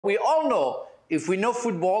We all know, if we know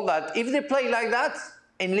football, that if they play like that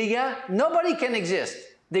in Liga, nobody can exist.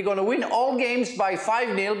 They're going to win all games by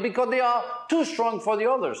 5-0 because they are too strong for the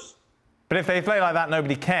others. But if they play like that,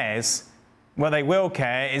 nobody cares. What they will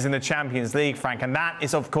care is in the Champions League, Frank, and that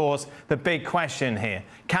is, of course, the big question here.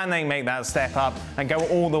 Can they make that step up and go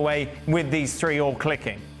all the way with these three all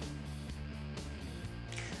clicking?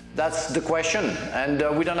 That's the question, and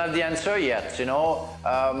we don't have the answer yet. Will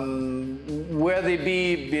they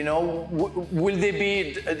be, will they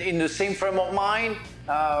be in the same frame of mind?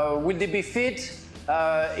 Will they be fit?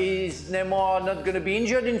 Is Neymar not going to be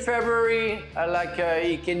injured in February, like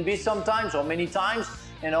he can be sometimes or many times?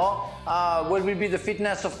 What will be the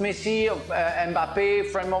fitness of Messi, of Mbappe,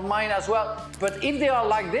 frame of mind as well? But if they are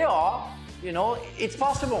like they are, it's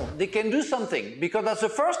possible. They can do something, because that's the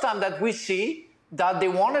first time that we see that they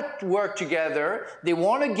want to work together, they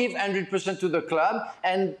want to give 100% to the club,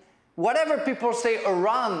 and whatever people say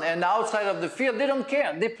around and outside of the field, they don't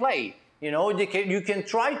care, they play. You can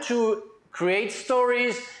try to create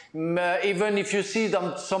stories, even if you see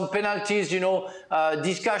some penalties,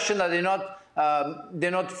 discussion that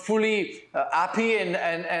they're not fully happy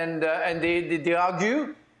and they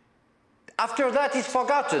argue. After that, it's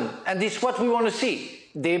forgotten, and this is what we want to see.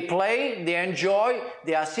 They play, they enjoy,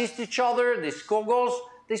 they assist each other, they score goals.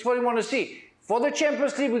 This is what we want to see. For the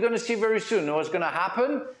Champions League, we're going to see very soon what's going to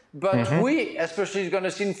happen, but we especially is going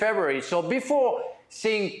to see in February. So before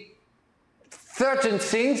seeing certain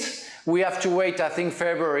things, we have to wait, I think,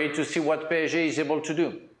 February to see what PSG is able to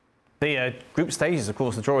do. The group stages, of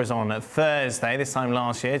course, the draw is on Thursday. This time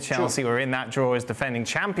last year, Chelsea were in that draw as defending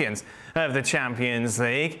champions of the Champions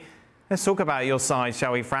League. Let's talk about your side,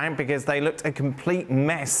 shall we, Frank, because they looked a complete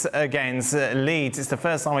mess against Leeds. It's the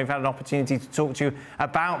first time we've had an opportunity to talk to you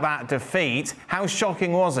about that defeat. How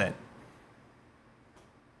shocking was it?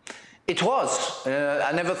 It was.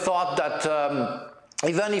 I never thought that,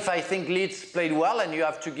 even if I think Leeds played well, and you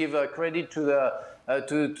have to give credit to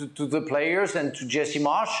the players and to Jesse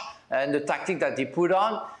Marsch and the tactic that he put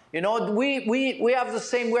on, we have the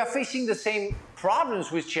same, we are facing the same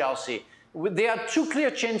problems with Chelsea. There are two clear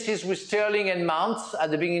chances with Sterling and Mount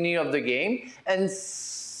at the beginning of the game, and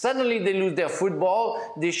suddenly they lose their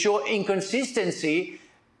football. They show inconsistency.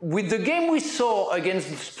 With the game we saw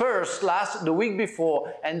against Spurs the week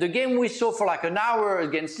before, and the game we saw for like an hour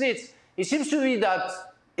against Leeds, it seems to me that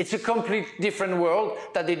it's a complete different world,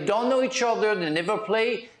 that they don't know each other, they never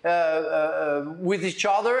play with each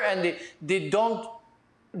other, and they don't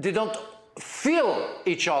feel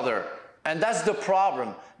each other. And that's the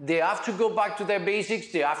problem. They have to go back to their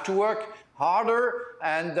basics. They have to work harder,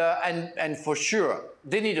 and for sure,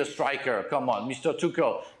 they need a striker. Come on, Mr.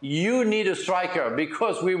 Tuchel, you need a striker,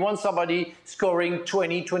 because we want somebody scoring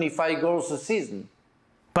 20, 25 goals a season.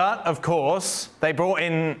 But, of course, they brought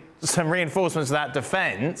in some reinforcements to that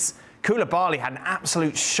defence. Koulibaly had an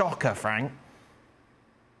absolute shocker, Frank.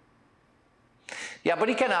 Yeah, but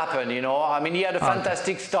it can happen, I mean, he had a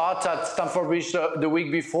fantastic start at Stamford Bridge the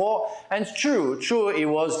week before, and it's true, he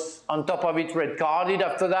was on top of it red carded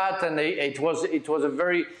after that, and it was a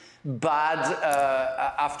very bad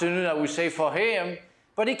afternoon, I would say, for him.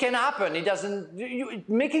 But it can happen. It doesn't.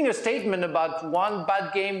 Making a statement about one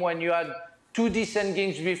bad game when you had two decent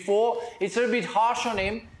games before, it's a little bit harsh on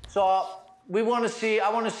him. So we want to see. I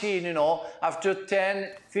want to see, after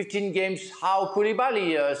 10, 15 games, how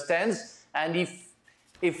Koulibaly stands, and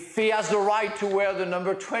if he has the right to wear the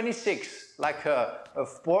number 26, like a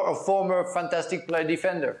former fantastic player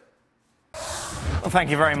defender. Well,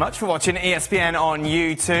 thank you very much for watching ESPN on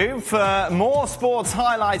YouTube. For more sports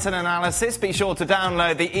highlights and analysis, be sure to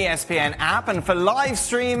download the ESPN app. And for live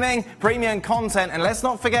streaming, premium content, and let's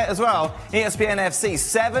not forget as well, ESPN FC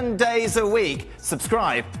 7 days a week.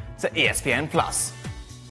 Subscribe to ESPN+.